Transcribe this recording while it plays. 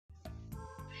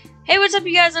Hey, what's up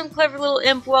you guys? I'm Clever Little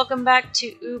Imp. Welcome back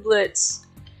to Ooblets.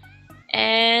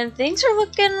 And things are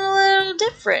looking a little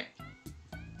different.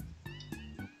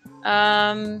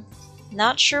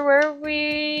 Not sure where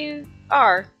we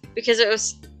are because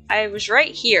I was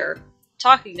right here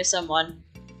talking to someone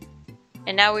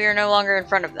and now we are no longer in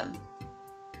front of them.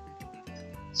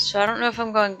 So I don't know if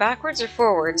I'm going backwards or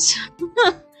forwards.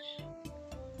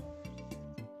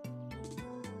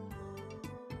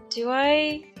 Do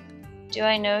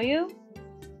I know you?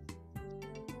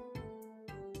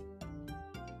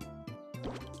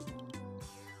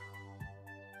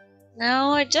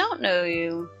 No, I don't know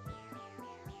you.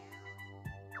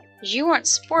 You weren't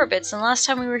Spore Bits, and last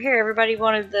time we were here, everybody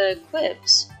wanted the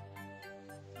quips.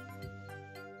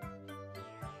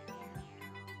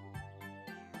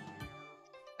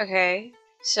 Okay,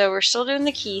 so we're still doing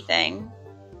the key thing.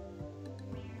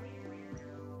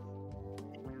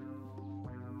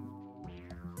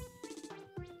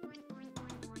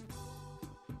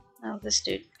 Oh, this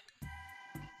dude.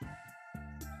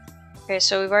 Okay,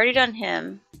 so we've already done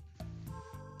him.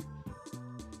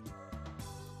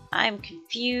 I'm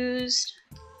confused.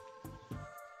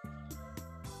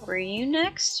 Were you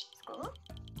next?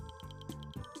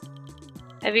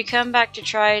 Have you come back to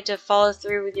try to follow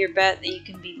through with your bet that you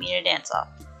can beat me in a dance-off?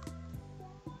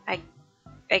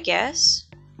 I guess?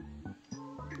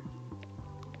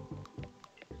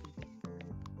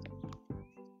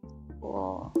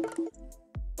 Cool.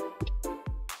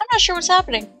 I'm not sure what's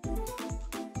happening.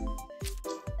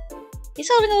 He's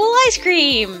holding a little ice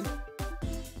cream!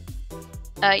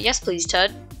 Yes please,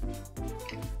 Tud.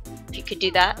 If you could do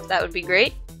that, that would be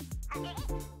great.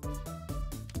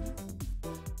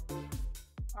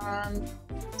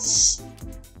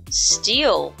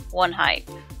 Steal 1 hype.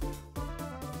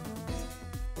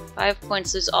 5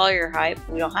 points, lose all your hype.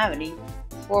 We don't have any.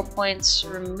 4 points,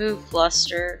 remove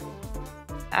Fluster.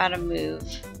 Add a move.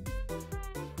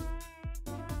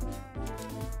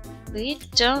 We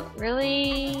don't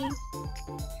really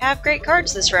have great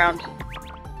cards this round.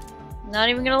 Not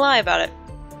even gonna lie about it.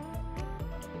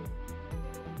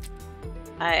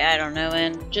 I don't know,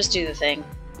 man. Just do the thing.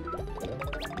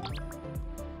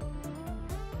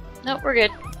 Nope, we're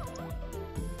good.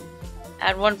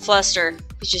 Add 1 Fluster.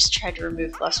 We just tried to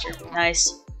remove Fluster.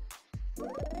 Nice.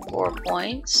 4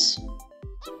 points.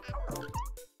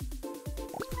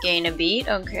 Gain a beat.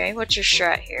 Okay, what's your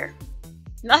strat here?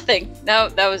 Nothing. No,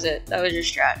 that was it. That was your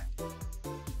strat.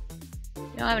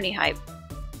 You don't have any hype.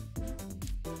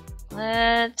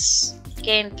 Let's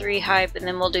gain 3 hype and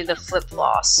then we'll do the flip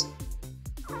floss.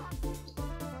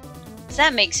 Does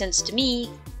that make sense to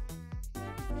me?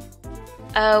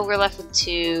 Oh, we're left with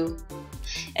 2.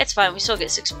 It's fine, we still get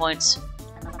 6 points.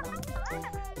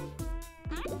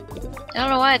 I don't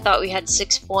know why I thought we had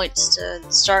 6 points to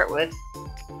start with.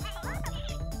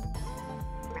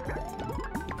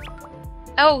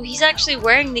 Oh, he's actually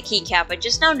wearing the keycap. I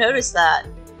just now noticed that.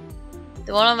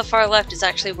 The one on the far left is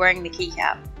actually wearing the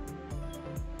keycap.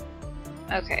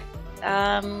 Okay.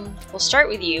 We'll start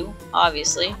with you,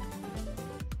 obviously.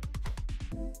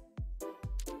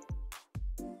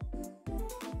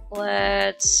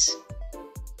 Let's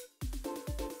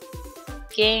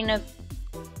gain a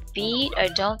beat. I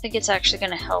don't think it's actually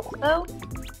going to help, though.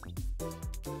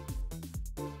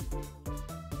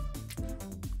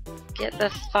 Get the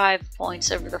 5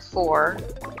 points over the 4.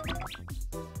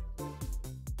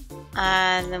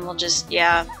 And then we'll just,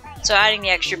 yeah. So adding the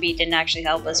extra beat didn't actually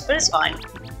help us, but it's fine.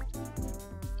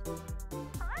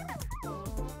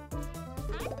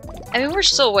 I mean, we're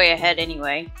still way ahead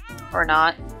anyway. Or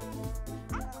not.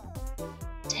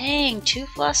 Dang, 2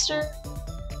 Fluster?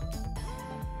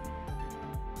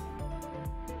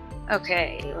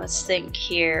 Okay, let's think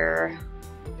here.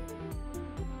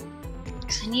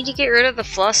 Because I need to get rid of the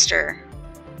Fluster.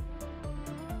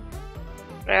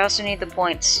 But I also need the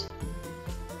points.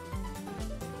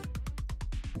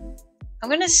 I'm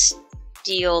gonna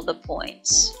steal the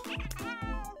points.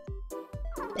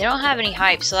 They don't have any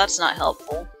hype, so that's not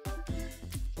helpful.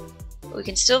 But we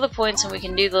can steal the points and we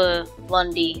can do the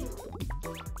Lundy.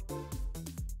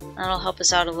 That'll help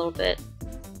us out a little bit.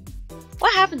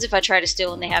 What happens if I try to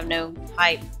steal and they have no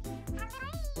hype?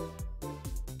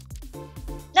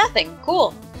 Nothing.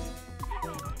 Cool.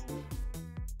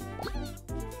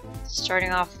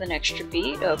 Starting off with an extra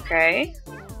beat. Okay.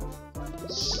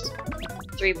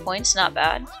 3 points. Not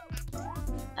bad.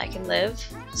 I can live.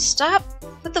 Stop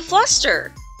with the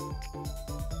Fluster!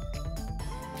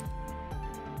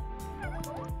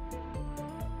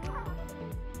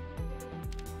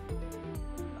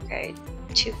 Okay.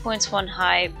 2 points, 1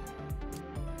 hype.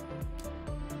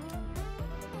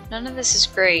 None of this is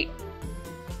great.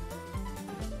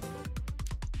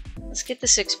 Let's get the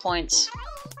 6 points.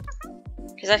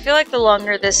 Because I feel like the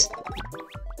longer this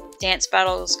dance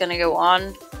battle is going to go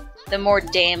on, the more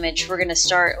damage we're going to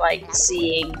start, like,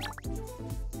 seeing.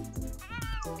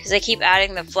 Because they keep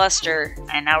adding the fluster,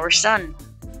 and now we're stunned.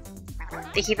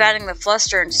 They keep adding the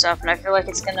fluster and stuff, and I feel like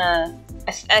it's going to...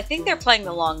 I think they're playing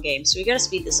the long game, so we got to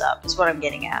speed this up, is what I'm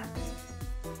getting at.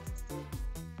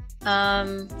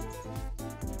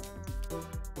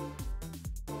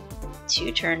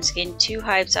 2 turns. Gain 2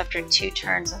 hypes after 2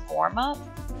 turns of warm-up?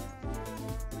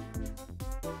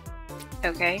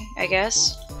 Okay, I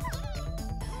guess.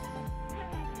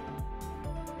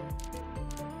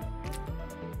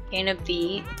 Gain a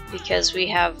beat because we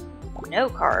have no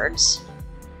cards.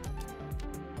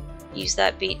 Use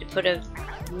that beat to put a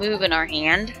move in our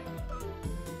hand.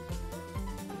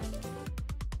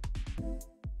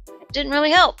 It didn't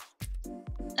really help.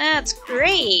 That's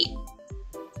great.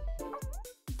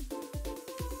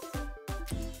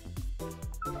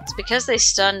 It's because they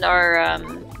stunned our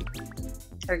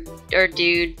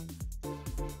dude.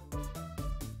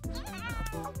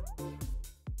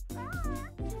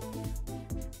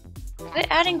 Quit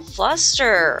adding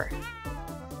fluster.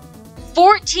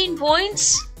 14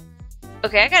 points?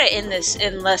 Okay, I gotta end this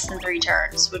in less than 3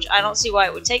 turns, which I don't see why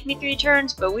it would take me 3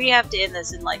 turns, but we have to end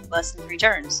this in like less than 3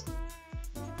 turns.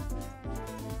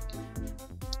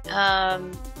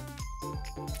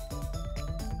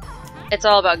 It's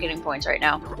all about getting points right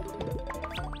now.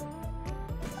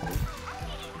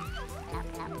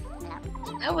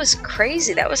 That was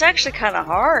crazy. That was actually kind of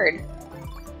hard.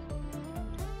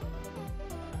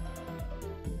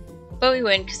 But we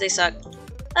win because they suck.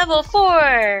 Level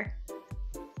 4!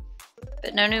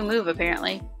 But no new move,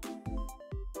 apparently.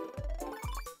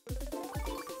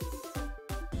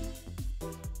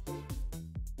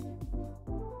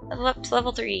 Level up to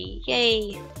level 3.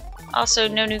 Yay! Also,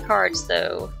 no new cards,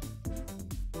 though.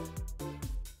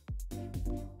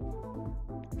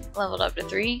 Leveled up to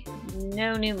 3.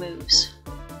 No new moves.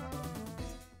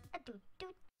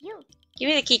 Give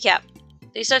me the keycap.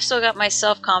 At least I've still got my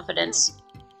self-confidence.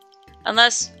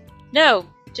 Unless... No!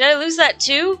 Did I lose that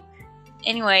too?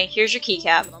 Anyway, here's your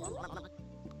keycap.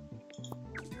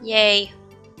 Yay.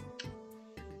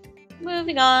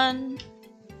 Moving on.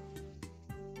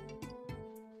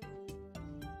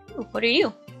 Ooh, what are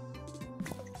you?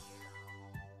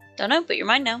 Don't know, but you're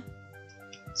mine now.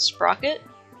 Sprocket?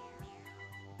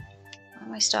 Where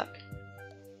am I stuck?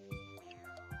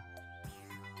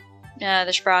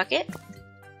 The Sprocket.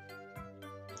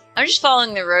 I'm just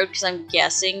following the road because I'm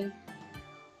guessing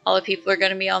all the people are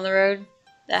going to be on the road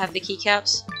that have the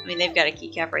keycaps. I mean, they've got a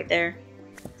keycap right there.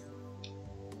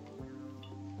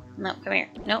 No, come here.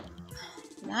 Nope.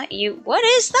 Not you. What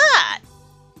is that?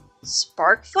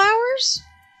 Spark flowers?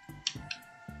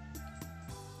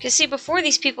 Because see, before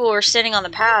these people were sitting on the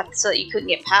path so that you couldn't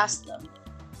get past them.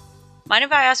 Mind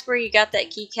if I ask where you got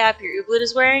that keycap your Ooblet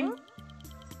is wearing?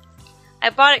 I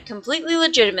bought it completely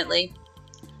legitimately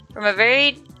from a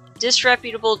very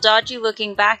disreputable,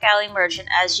 dodgy-looking back alley merchant,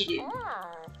 as you do. You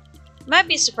might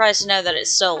be surprised to know that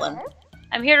it's stolen.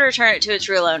 I'm here to return it to its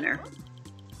real owner.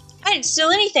 I didn't steal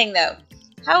anything, though.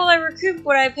 How will I recoup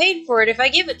what I paid for it if I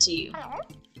give it to you?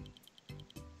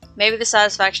 Maybe the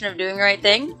satisfaction of doing the right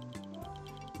thing?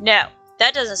 No,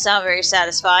 that doesn't sound very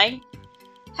satisfying.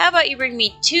 How about you bring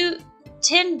me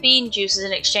 10 bean juices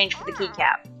in exchange for the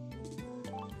keycap?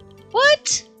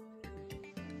 What?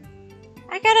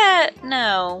 I gotta...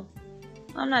 No.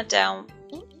 I'm not down.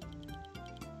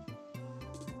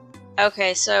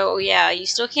 Okay, so yeah, you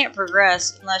still can't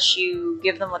progress unless you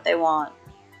give them what they want.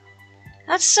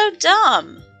 That's so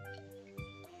dumb.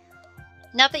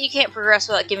 Not that you can't progress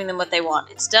without giving them what they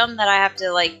want. It's dumb that I have to,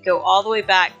 like, go all the way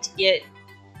back to get...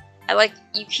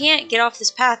 you can't get off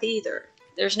this path either.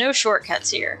 There's no shortcuts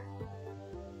here.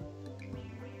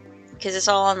 Because it's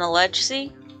all on the ledge,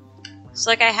 see? So,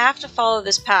 like, I have to follow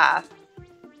this path.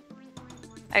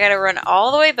 I gotta run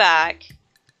all the way back.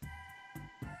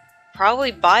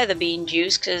 Probably buy the bean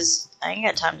juice, because I ain't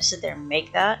got time to sit there and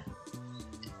make that.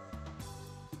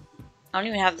 I don't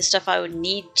even have the stuff I would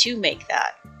need to make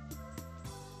that.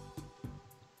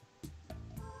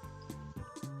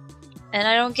 And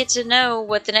I don't get to know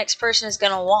what the next person is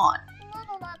gonna want.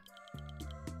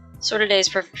 Sort of day is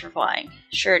perfect for flying.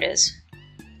 Sure it is.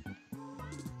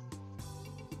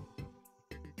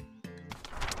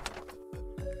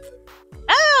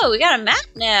 Oh, we got a map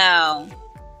now.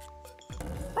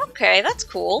 Okay, that's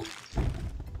cool.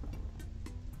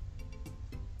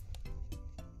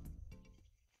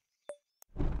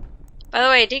 By the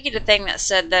way, I did get a thing that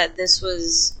said that this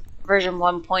was version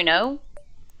 1.0.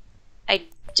 I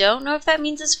don't know if that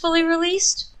means it's fully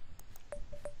released.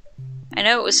 I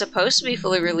know it was supposed to be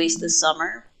fully released this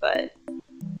summer, but...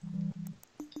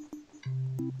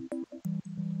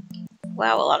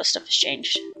 Wow, a lot of stuff has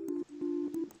changed.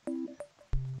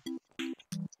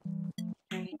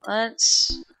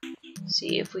 Let's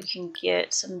see if we can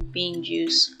get some bean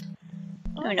juice.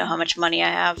 I don't know how much money I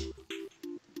have.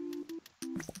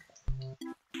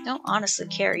 Don't honestly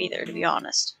care either, to be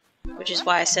honest. Which is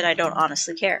why I said I don't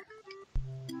honestly care.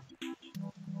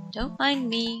 Don't mind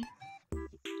me.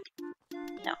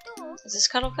 No. Is this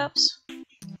Cuddle Cups?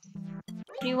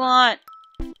 What do you want?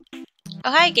 Oh,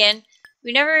 hi again.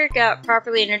 We never got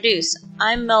properly introduced.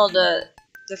 I'm Melda,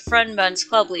 the Frun Buns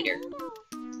club leader.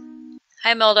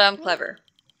 Hi Melda, I'm Clever.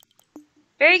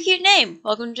 Very cute name.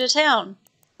 Welcome to town.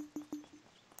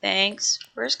 Thanks.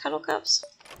 Where's Cuddle Cups?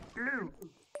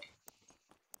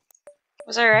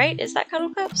 Was I right? Is that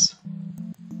Cuddle Cups?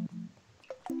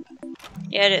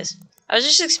 Yeah, it is. I was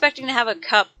just expecting to have a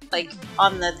cup, like,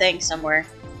 on the thing somewhere.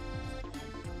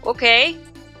 Okay.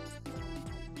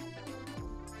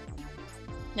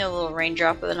 No little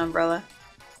raindrop with an umbrella.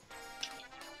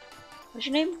 What's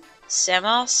your name?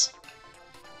 Samos?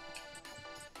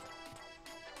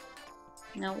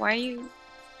 No, why are you...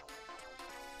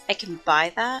 I can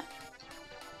buy that?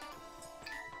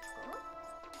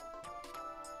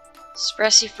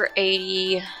 Espresso for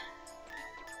 80.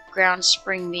 Ground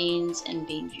spring beans and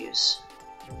bean juice.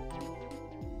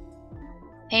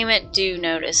 Payment due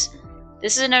notice.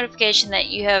 This is a notification that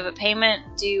you have a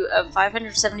payment due of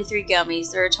 573 gummies.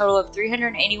 There are a total of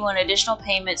 381 additional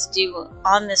payments due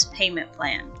on this payment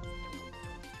plan.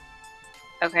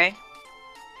 Okay.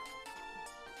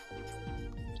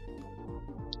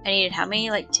 I needed how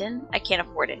many? Like 10? I can't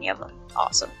afford any of them.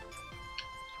 Awesome.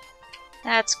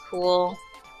 That's cool.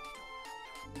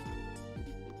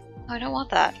 Oh, I don't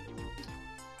want that.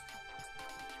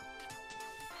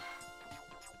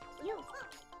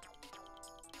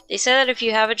 They say that if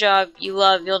you have a job you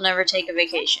love, you'll never take a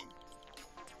vacation.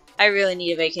 I really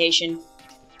need a vacation.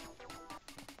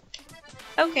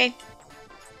 Okay.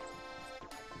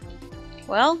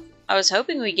 Well, I was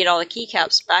hoping we'd get all the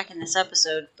keycaps back in this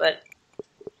episode, but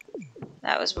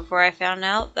that was before I found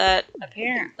out that,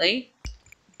 apparently,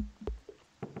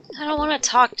 I don't want to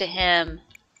talk to him.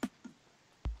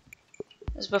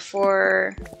 It was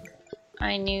before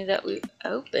I knew that we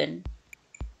opened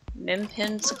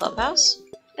Mimpin's clubhouse.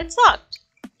 It's locked.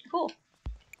 Cool.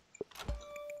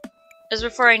 It was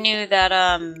before I knew that,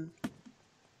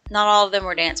 not all of them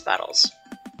were dance battles.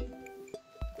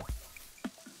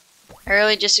 I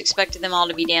really just expected them all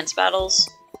to be dance battles,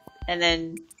 and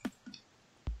then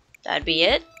that'd be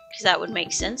it, because that would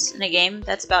make sense in a game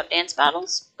that's about dance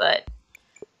battles, but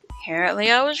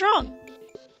apparently I was wrong.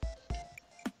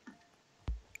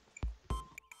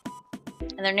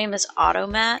 And their name is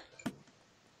Automat.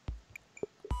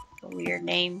 A weird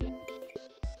name.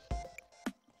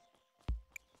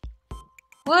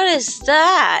 What is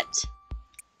that?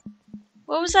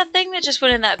 What was that thing that just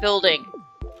went in that building?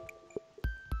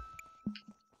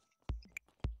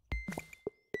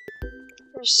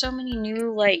 There's so many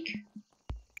new, like,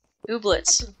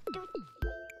 Ooblets.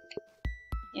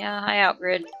 Yeah, hi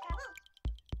Outgrid.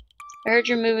 I heard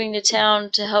you're moving to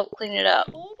town to help clean it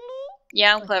up.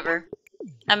 Yeah, I'm Clever.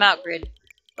 I'm Outgrid.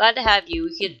 Glad to have you.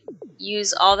 We could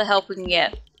use all the help we can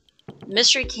get.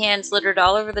 Mystery cans littered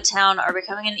all over the town are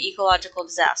becoming an ecological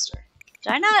disaster.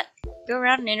 Did I not go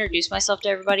around and introduce myself to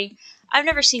everybody? I've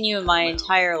never seen you in my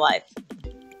entire life.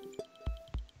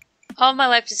 All of my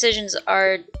life decisions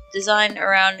are designed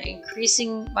around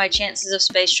increasing my chances of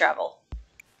space travel.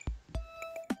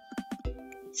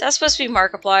 Is that supposed to be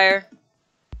Markiplier?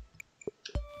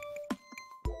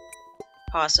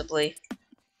 Possibly.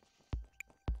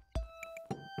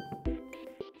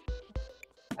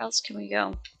 Where else can we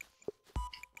go?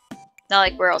 Not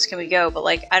like where else can we go, but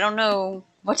like I don't know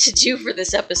what to do for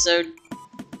this episode.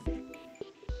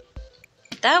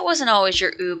 That wasn't always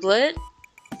your Ooblet.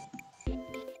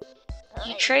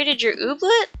 You traded your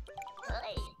Ooblet?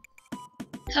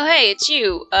 Oh hey, it's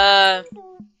you.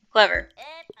 Clever.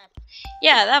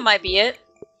 Yeah, that might be it.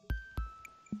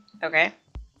 Okay.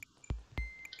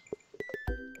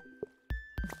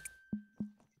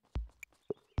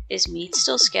 Is meat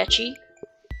still sketchy?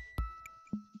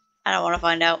 I don't want to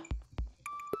find out.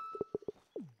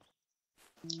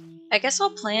 I guess I'll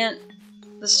plant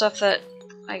the stuff that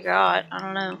I got. I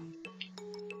don't know.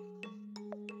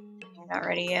 Not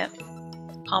ready yet.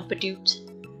 Pompadoot.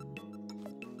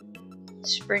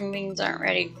 Spring beans aren't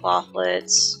ready.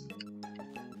 Clothlets.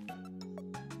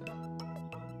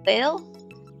 Fail?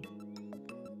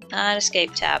 Not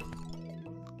escape tab.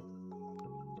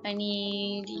 I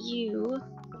need you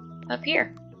up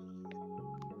here.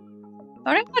 I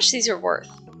wonder how much these are worth.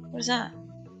 What is that?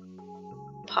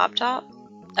 Pop top?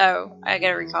 Oh, I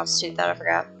gotta reconstitute that, I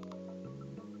forgot.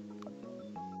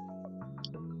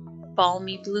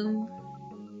 Balmy bloom.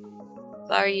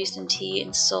 Flower used in tea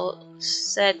and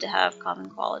said to have common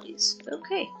qualities.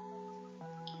 Okay.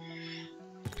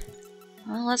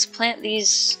 Well, let's plant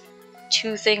these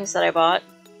 2 things that I bought.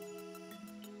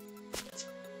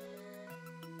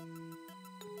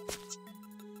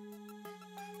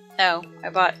 Oh, I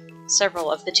bought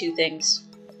several of the 2 things.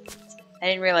 I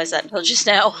didn't realize that until just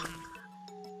now.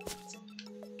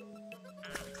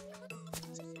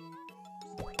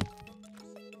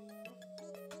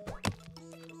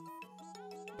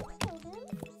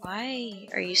 Why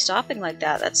are you stopping like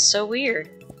that? That's so weird.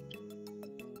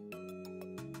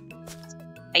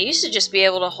 I used to just be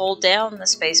able to hold down the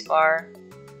spacebar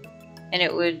and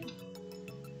it would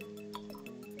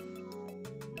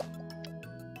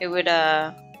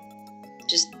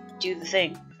just do the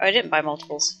thing. Oh, I didn't buy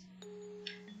multiples.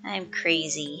 I'm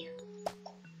crazy.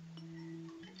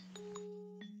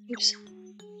 Oops.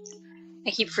 I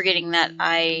keep forgetting that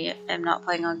I am not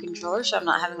playing on controller, so I'm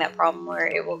not having that problem where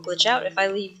it will glitch out if I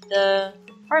leave the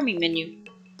farming menu.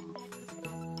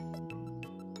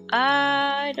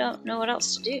 I don't know what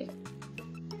else to do.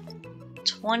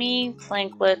 20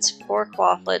 planklets, 4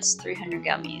 quafflets, 300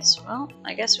 gummies. Well,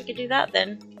 I guess we could do that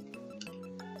then.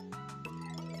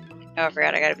 Oh, I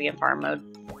forgot I gotta be in farm mode.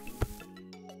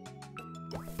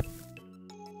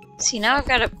 See, now I've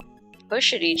gotta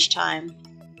push it each time.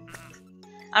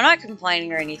 I'm not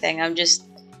complaining or anything, I'm just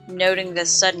noting the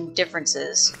sudden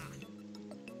differences.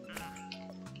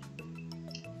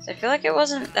 So I feel like it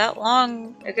wasn't that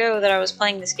long ago that I was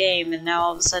playing this game, and now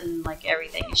all of a sudden, like,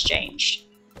 everything has changed.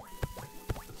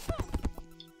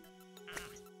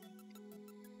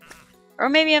 Or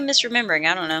maybe I'm misremembering,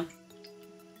 I don't know.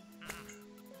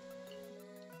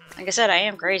 Like I said, I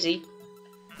am crazy.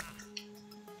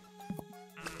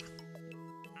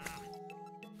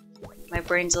 My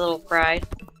brain's a little fried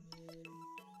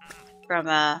from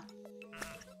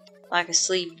lack of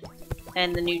sleep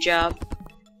and the new job.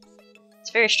 It's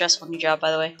a very stressful new job,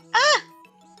 by the way. Ah!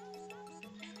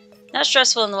 Not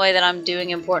stressful in the way that I'm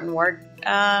doing important work.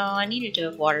 I needed to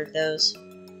have watered those.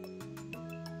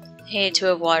 I needed to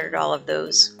have watered all of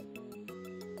those.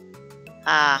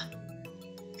 Ah.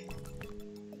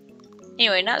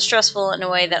 Anyway, not stressful in a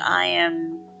way that I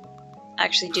am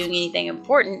actually doing anything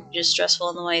important, just stressful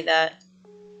in the way that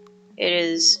it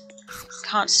is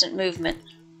constant movement.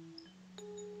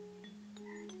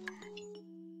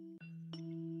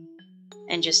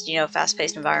 And just, you know,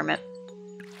 fast-paced environment.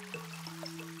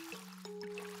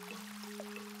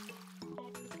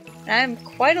 I'm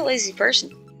quite a lazy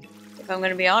person, if I'm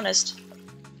going to be honest.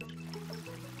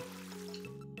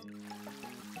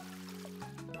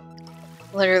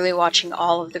 Literally watching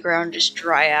all of the ground just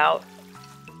dry out.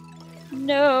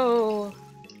 No!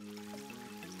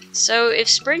 So, if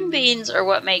spring beans are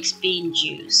what makes bean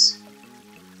juice,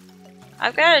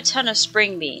 I've got a ton of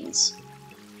spring beans.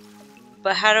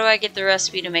 But how do I get the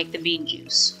recipe to make the bean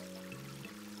juice?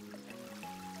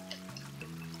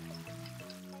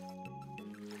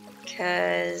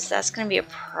 Because that's going to be a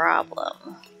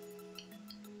problem.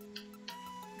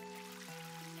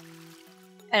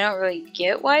 I don't really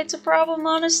get why it's a problem,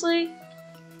 honestly.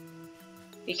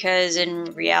 Because in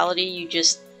reality, you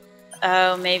just...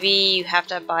 Oh, maybe you have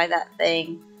to buy that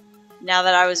thing. Now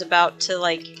that I was about to,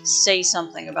 like, say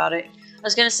something about it. I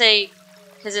was gonna say,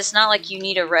 because it's not like you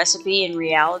need a recipe in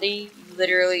reality. You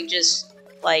literally just,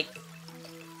 like,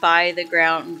 buy the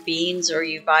ground beans or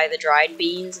you buy the dried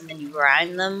beans and then you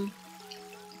grind them.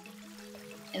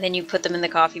 And then you put them in the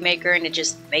coffee maker and it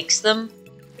just makes them.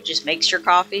 It just makes your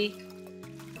coffee.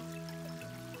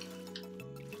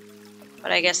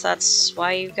 But I guess that's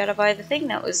why you gotta buy the thing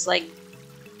that was like,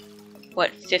 what,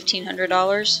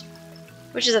 $1,500?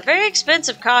 Which is a very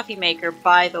expensive coffee maker,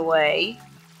 by the way.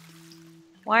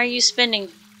 Why are you spending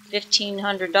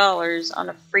 $1,500 on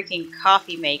a freaking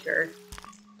coffee maker?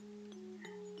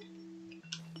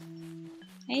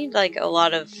 I need like a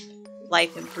lot of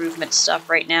life improvement stuff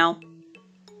right now.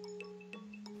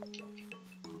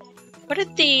 What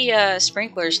did the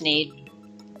sprinklers need?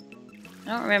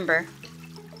 I don't remember.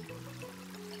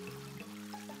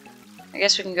 I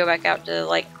guess we can go back out to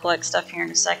like collect stuff here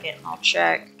in a second and I'll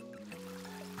check.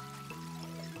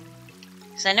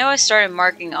 Because I know I started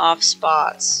marking off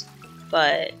spots,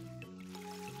 but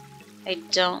I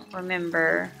don't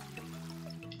remember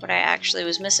what I actually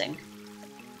was missing.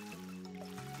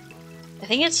 I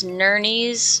think it's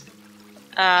Nerney's,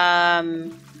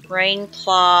 Rain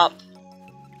Plop,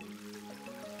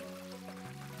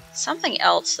 something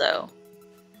else though.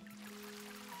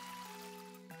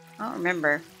 I don't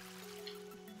remember.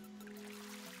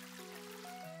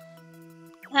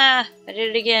 Ah, I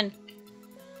did it again.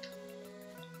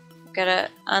 Gotta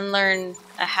unlearn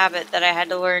a habit that I had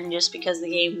to learn just because the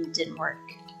game didn't work.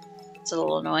 It's a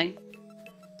little annoying.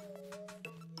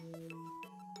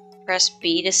 Press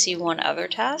B to see one other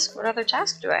task? What other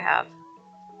task do I have?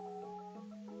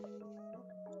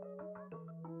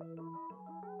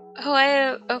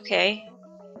 Oh, okay.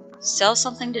 Sell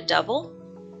something to double?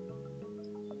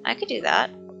 I could do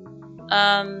that.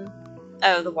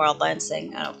 Oh, the Wildlands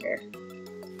thing. I don't care.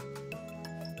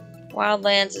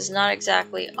 Wildlands is not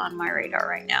exactly on my radar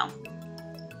right now.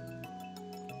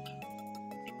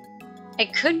 I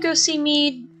could go see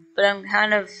Mead, but I'm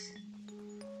kind of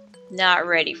not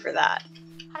ready for that.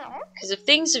 Because if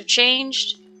things have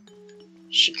changed,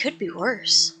 she could be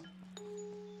worse.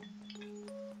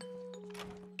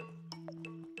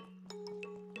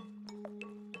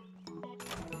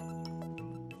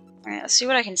 Alright, let's see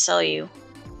what I can sell you.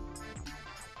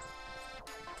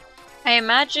 I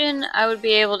imagine I would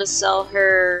be able to sell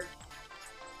her...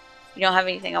 You don't have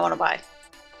anything I want to buy.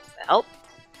 Well,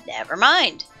 never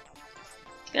mind.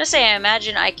 I was gonna say, I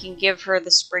imagine I can give her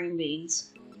the spring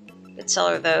beans. Could sell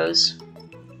her those.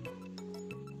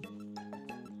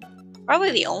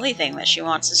 Probably the only thing that she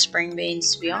wants is spring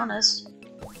beans, to be honest.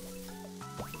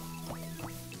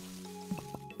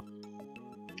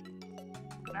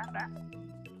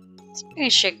 I'm gonna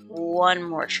shake one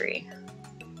more tree.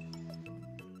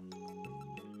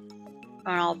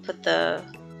 And I'll put the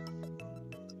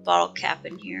bottle cap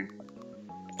in here.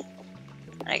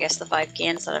 And I guess the 5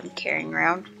 cans that I'm carrying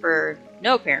around for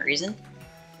no apparent reason.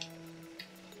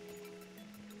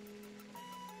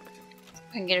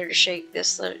 I can get her to shake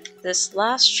this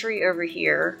last tree over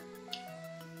here.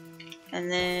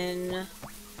 And then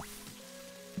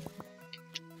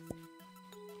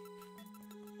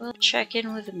we'll check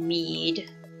in with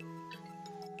Mead.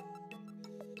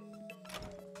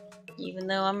 Even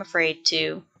though I'm afraid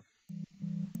to.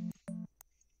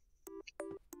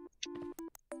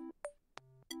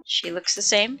 She looks the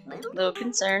same, a little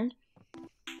concerned.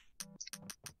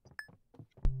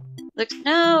 Look,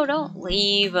 no, don't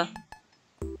leave. Looks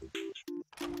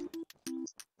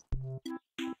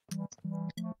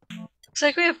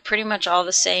like we have pretty much all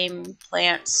the same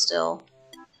plants still.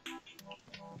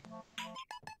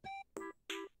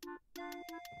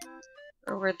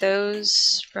 Or were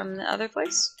those from the other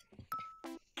place?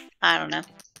 I don't know.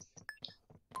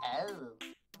 Oh.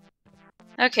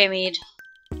 Okay, Mead.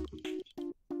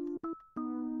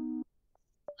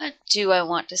 What do I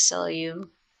want to sell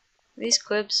you? Are these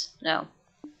quibs? No.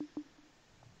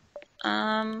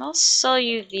 I'll sell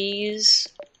you these.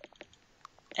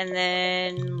 And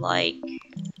then, like,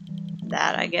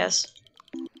 that, I guess.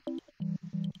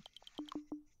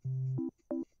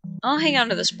 I'll hang on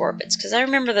to the spore bits, because I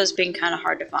remember those being kind of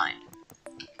hard to find.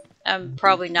 I'm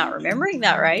probably not remembering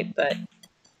that right, but I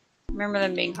remember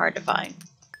them being hard to find.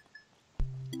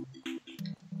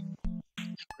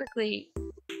 Quickly.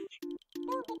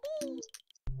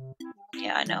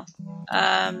 Yeah, I know.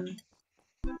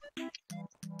 Let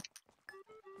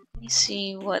me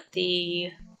see what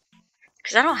the...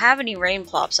 Because I don't have any rain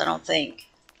plops, I don't think.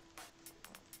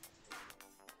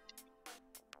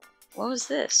 What was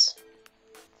this?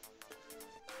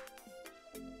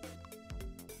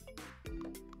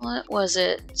 What was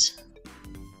it?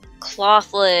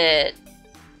 Clothlet.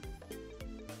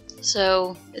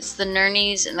 So, it's the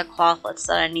Nernies and the clothlets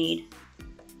that I need.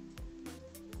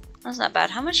 That's not bad.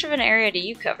 How much of an area do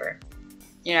you cover?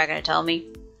 You're not gonna tell me.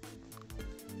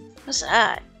 What's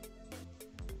that?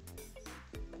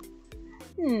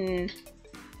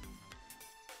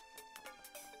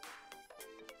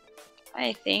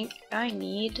 I think I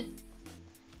need to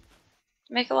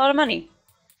make a lot of money.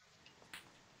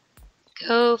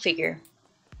 Go figure.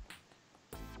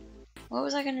 What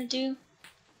was I gonna do?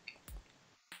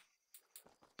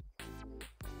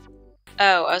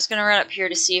 Oh, I was gonna run up here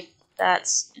to see if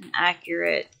that's an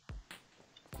accurate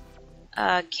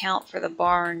count for the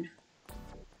barn.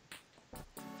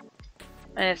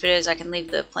 And if it is, I can leave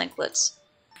the planklets.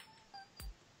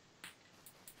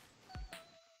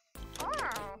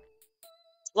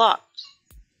 It's locked.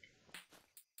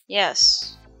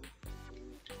 Yes.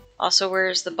 Also,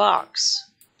 where's the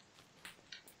box?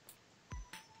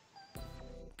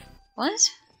 What?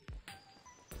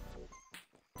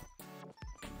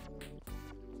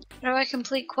 How do I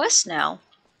complete quests now?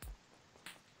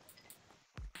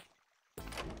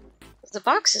 The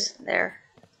box isn't there.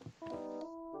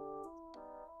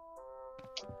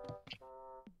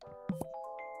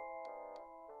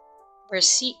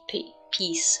 Receipt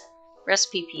piece.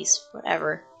 Recipe piece.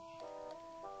 Whatever.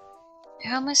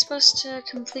 How am I supposed to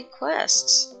complete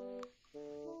quests?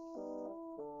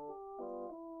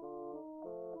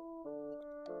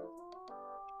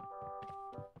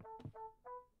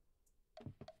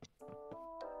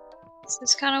 This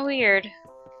is kind of weird.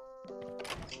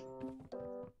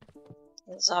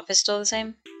 Is this office still the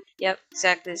same? Yep,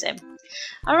 exactly the same.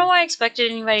 I don't know why I expected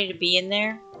anybody to be in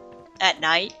there at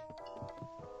night.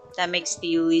 That makes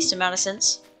the least amount of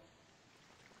sense.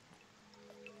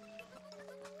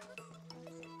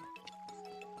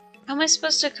 How am I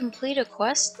supposed to complete a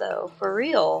quest, though? For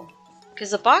real?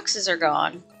 Because the boxes are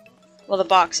gone. Well, the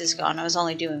box is gone. I was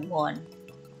only doing one.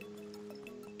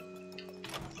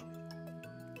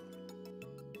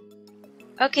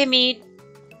 Okay, Mead.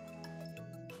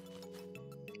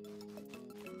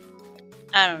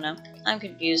 I don't know. I'm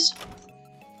confused.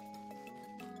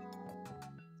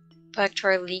 Back to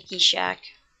our leaky shack.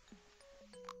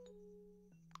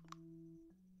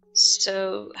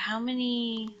 So, how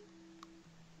many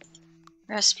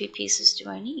recipe pieces do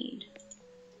I need?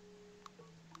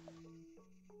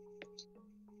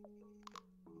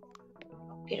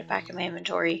 Get it back in my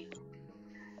inventory.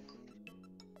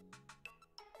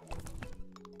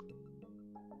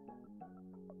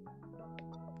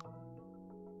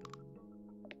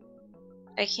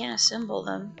 I can't assemble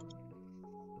them.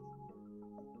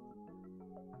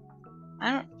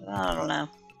 I don't know.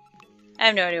 I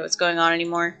have no idea what's going on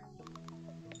anymore.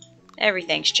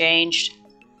 Everything's changed.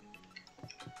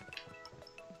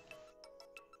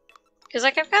 Because,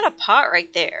 like, I've got a pot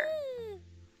right there.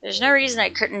 There's no reason I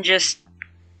couldn't just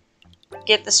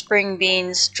get the spring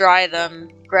beans, dry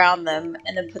them, ground them,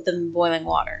 and then put them in boiling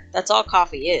water. That's all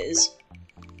coffee is.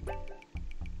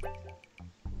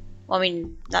 Well, I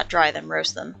mean, not dry them,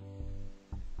 roast them.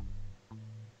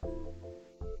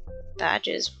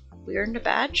 Badges. We earned a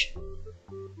badge?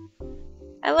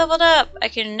 I leveled up! I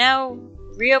can now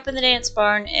reopen the dance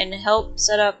barn and help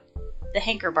set up the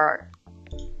hanker bar.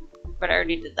 But I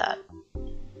already did that.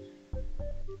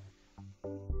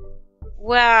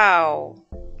 Wow.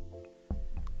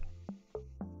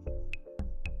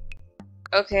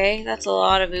 Okay, that's a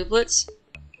lot of ooblets.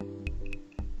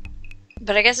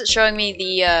 But I guess it's showing me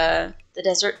the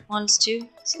desert ones too.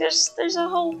 See, there's a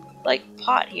whole, like,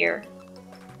 pot here.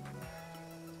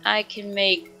 I can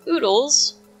make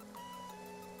oodles,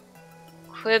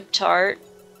 quib tart,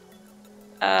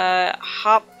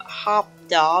 hop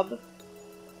dob,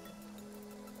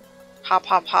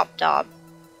 hop dob,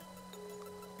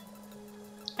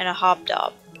 and a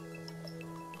hobdob.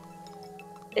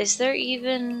 Is there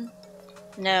even...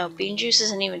 No, bean juice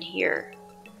isn't even here.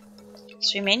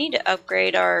 So we may need to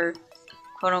upgrade our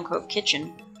quote-unquote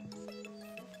kitchen.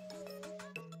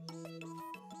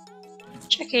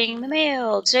 Checking the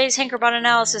mail. Today's hankerbot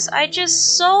analysis. I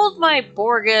just sold my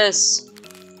Borgus.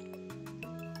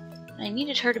 I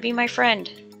needed her to be my friend.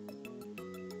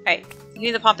 Alright, give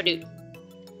me the Pompadour.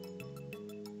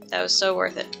 That was so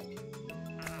worth it.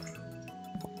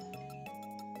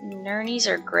 Nernies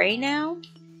are gray now?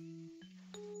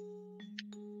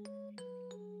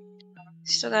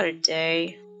 Still got a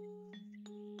day.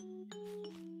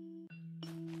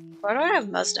 Why do I have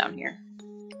Muzz down here?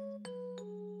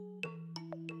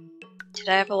 Did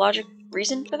I have a logical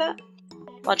reason for that?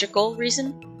 Logical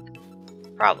reason?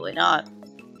 Probably not.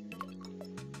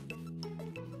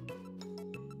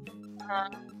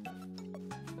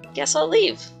 Guess I'll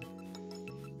leave.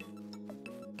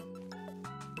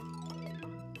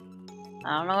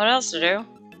 I don't know what else to do.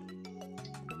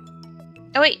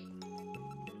 Oh wait!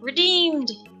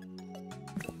 Redeemed!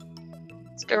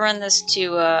 Let's go run this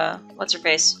to, what's her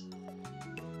face?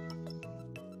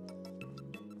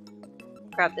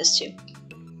 Grab this too.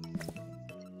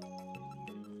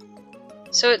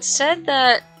 So it said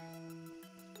that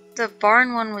the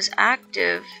barn one was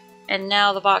active, and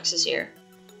now the box is here.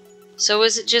 So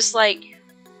is it just like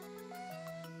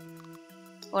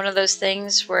one of those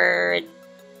things where it...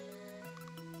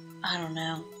 I don't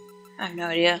know. I have no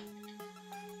idea.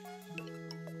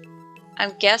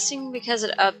 I'm guessing because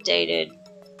it updated,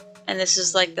 and this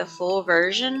is like the full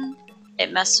version,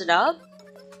 it messed it up?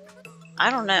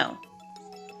 I don't know.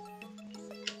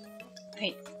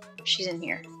 Wait, she's in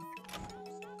here.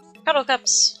 Cuddle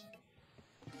cups!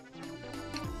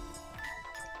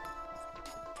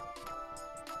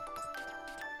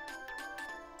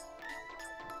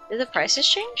 Did the prices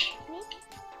change?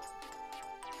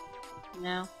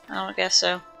 No, I don't guess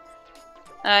so.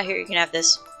 Here, you can have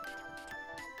this.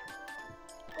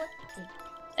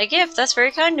 A gift, that's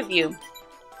very kind of you.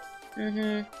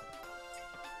 I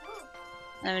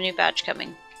have a new badge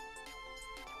coming.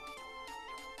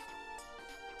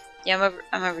 Yeah,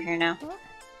 I'm over here now.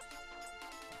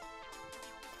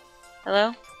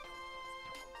 Hello?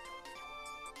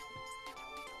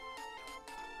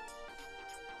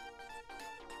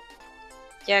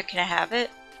 Yeah, can I have it?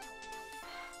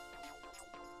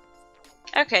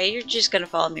 Okay, you're just gonna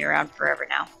follow me around forever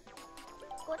now.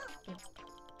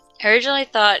 I originally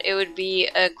thought it would be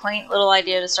a quaint little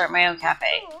idea to start my own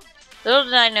cafe. Little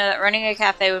did I know that running a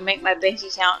cafe would make my bank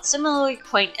account similarly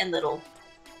quaint and little.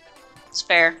 It's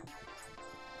fair.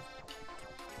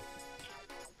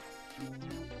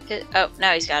 Oh,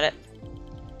 now he's got it.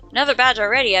 Another badge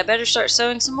already, I better start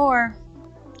sewing some more.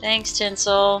 Thanks,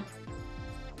 Tinsel.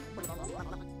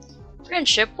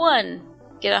 Friendship 1.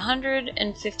 Get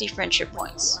 150 friendship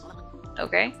points.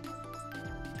 Okay.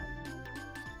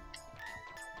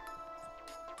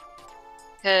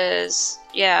 Because,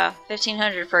 yeah,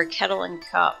 1500 for a kettle and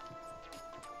cup.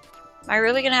 Am I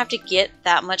really gonna have to get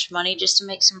that much money just to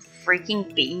make some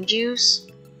freaking bean juice?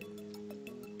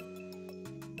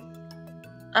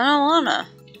 I don't wanna.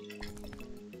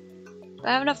 Do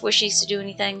I have enough wishies to do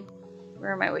anything?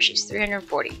 Where are my wishies?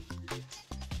 340.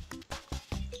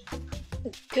 A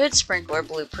good sprinkler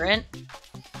blueprint.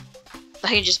 I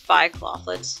can just buy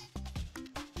clothlets.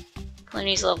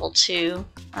 Clooney's level 2.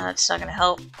 That's not gonna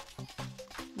help.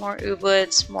 More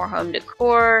ooblets, more home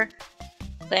decor.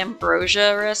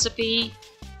 Ambrosia recipe.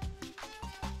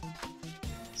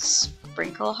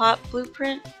 Sprinkle hot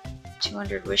blueprint.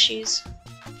 200 wishies.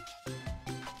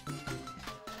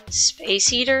 Space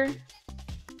heater.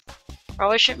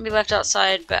 Probably shouldn't be left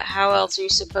outside, but how else are you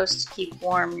supposed to keep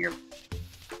warm your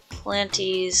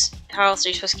planties? How else are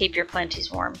you supposed to keep your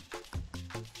planties warm?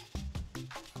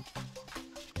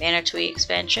 Banatui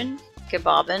expansion.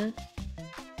 Kebabbin.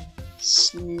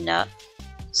 Snups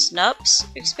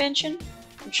expansion?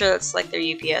 I'm sure that's like their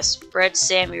UPS. Bread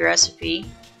Sammy recipe.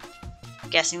 I'm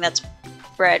guessing that's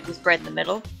bread with bread in the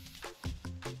middle.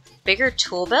 Bigger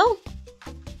tool belt?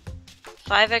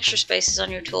 5 extra spaces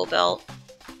on your tool belt.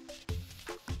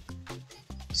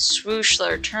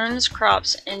 Swooshler turns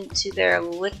crops into their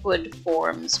liquid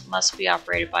forms. Must be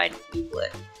operated by an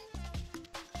ooblet.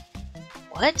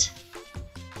 What?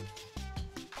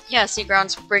 Yeah, sea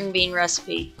ground spring bean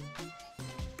recipe.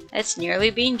 It's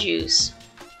nearly bean juice.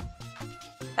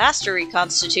 Faster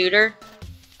reconstitutor.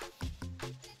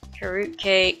 Carrot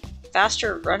cake.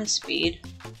 Faster run speed.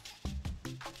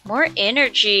 More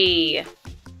energy.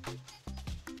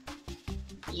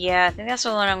 Yeah, I think that's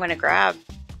the one I'm gonna grab.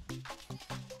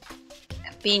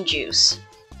 Bean juice.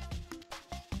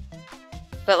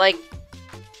 But like,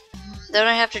 don't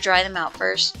I have to dry them out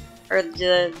first? Or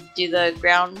do the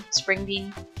ground spring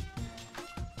bean?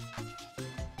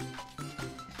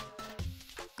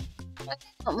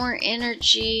 More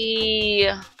energy.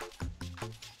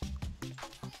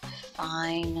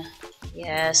 Fine.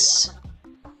 Yes.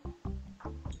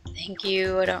 Thank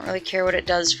you. I don't really care what it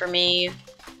does for me.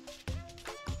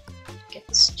 Get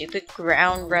the stupid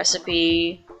ground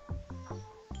recipe.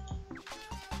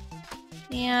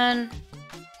 And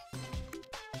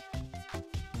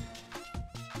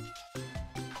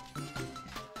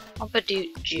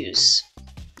Alpadoot juice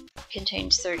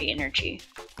contains 30 energy.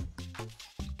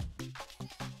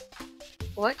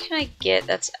 What can I get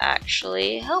that's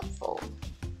actually helpful?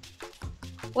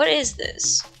 What is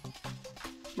this?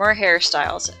 More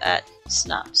hairstyles at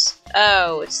Snups.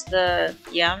 Oh, it's the...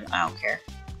 yeah, I don't care.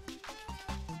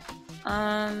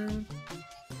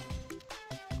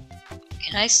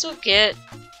 Can I still get...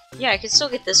 yeah, I can still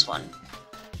get this one.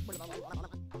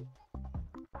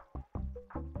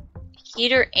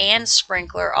 Heater and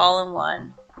sprinkler all in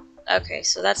one. Okay,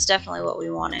 so that's definitely what we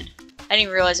wanted. I didn't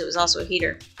even realize it was also a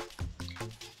heater.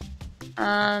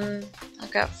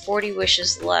 I've got 40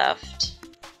 wishes left.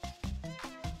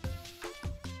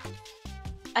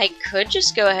 I could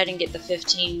just go ahead and get the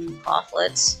 15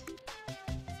 clothlets.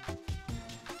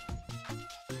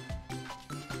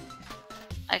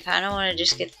 I kind of want to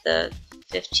just get the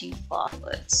 15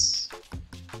 clothlets.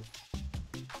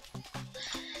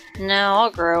 No,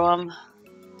 I'll grow them.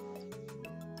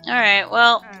 Alright,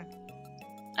 well,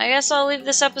 I guess I'll leave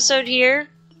this episode here.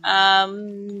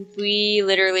 We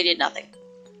literally did nothing.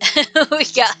 We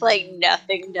got, like,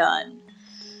 nothing done.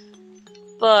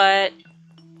 But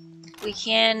we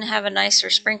can have a nicer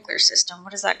sprinkler system.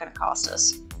 What is that going to cost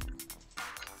us?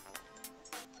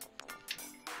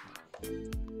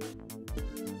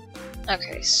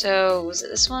 Okay, so was it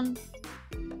this one?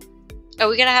 Oh,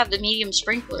 we gotta have the medium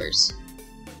sprinklers.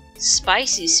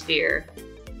 Spicy spear.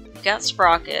 Got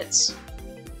sprockets.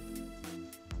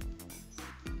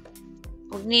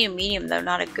 We need a medium though,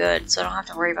 not a good, so I don't have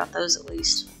to worry about those at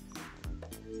least.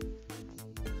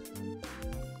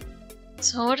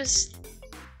 So what is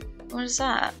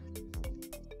that?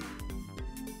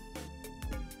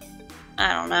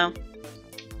 I don't know.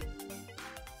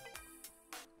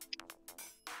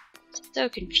 So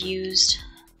confused.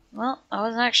 Well, I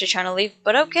wasn't actually trying to leave,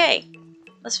 but okay.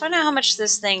 Let's find out how much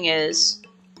this thing is.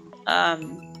 That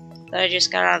I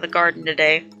just got out of the garden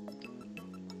today.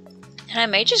 And I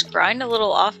may just grind a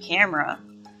little off camera.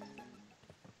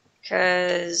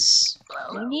 Because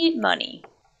we need money.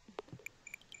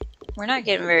 We're not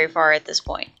getting very far at this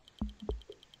point.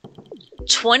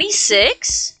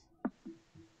 26?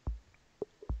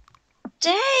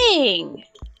 Dang!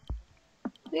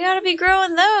 We ought to be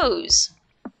growing those.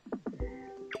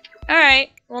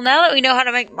 Alright, well now that we know how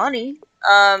to make money,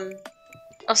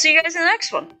 I'll see you guys in the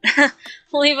next one.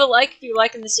 Leave a like if you're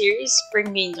liking the series.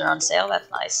 Spring beans are on sale, that's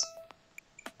nice.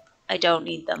 I don't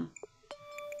need them.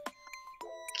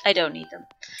 I don't need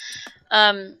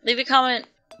them. Leave a comment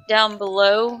down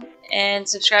below and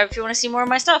subscribe if you want to see more of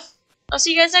my stuff. I'll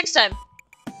see you guys next time.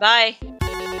 Bye.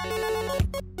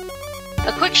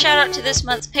 A quick shout out to this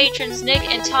month's patrons, Nick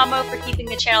and Tomo, for keeping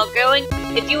the channel going.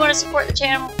 If you want to support the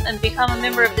channel and become a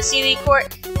member of the Seelie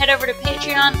Court, head over to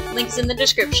Patreon, links in the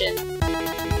description.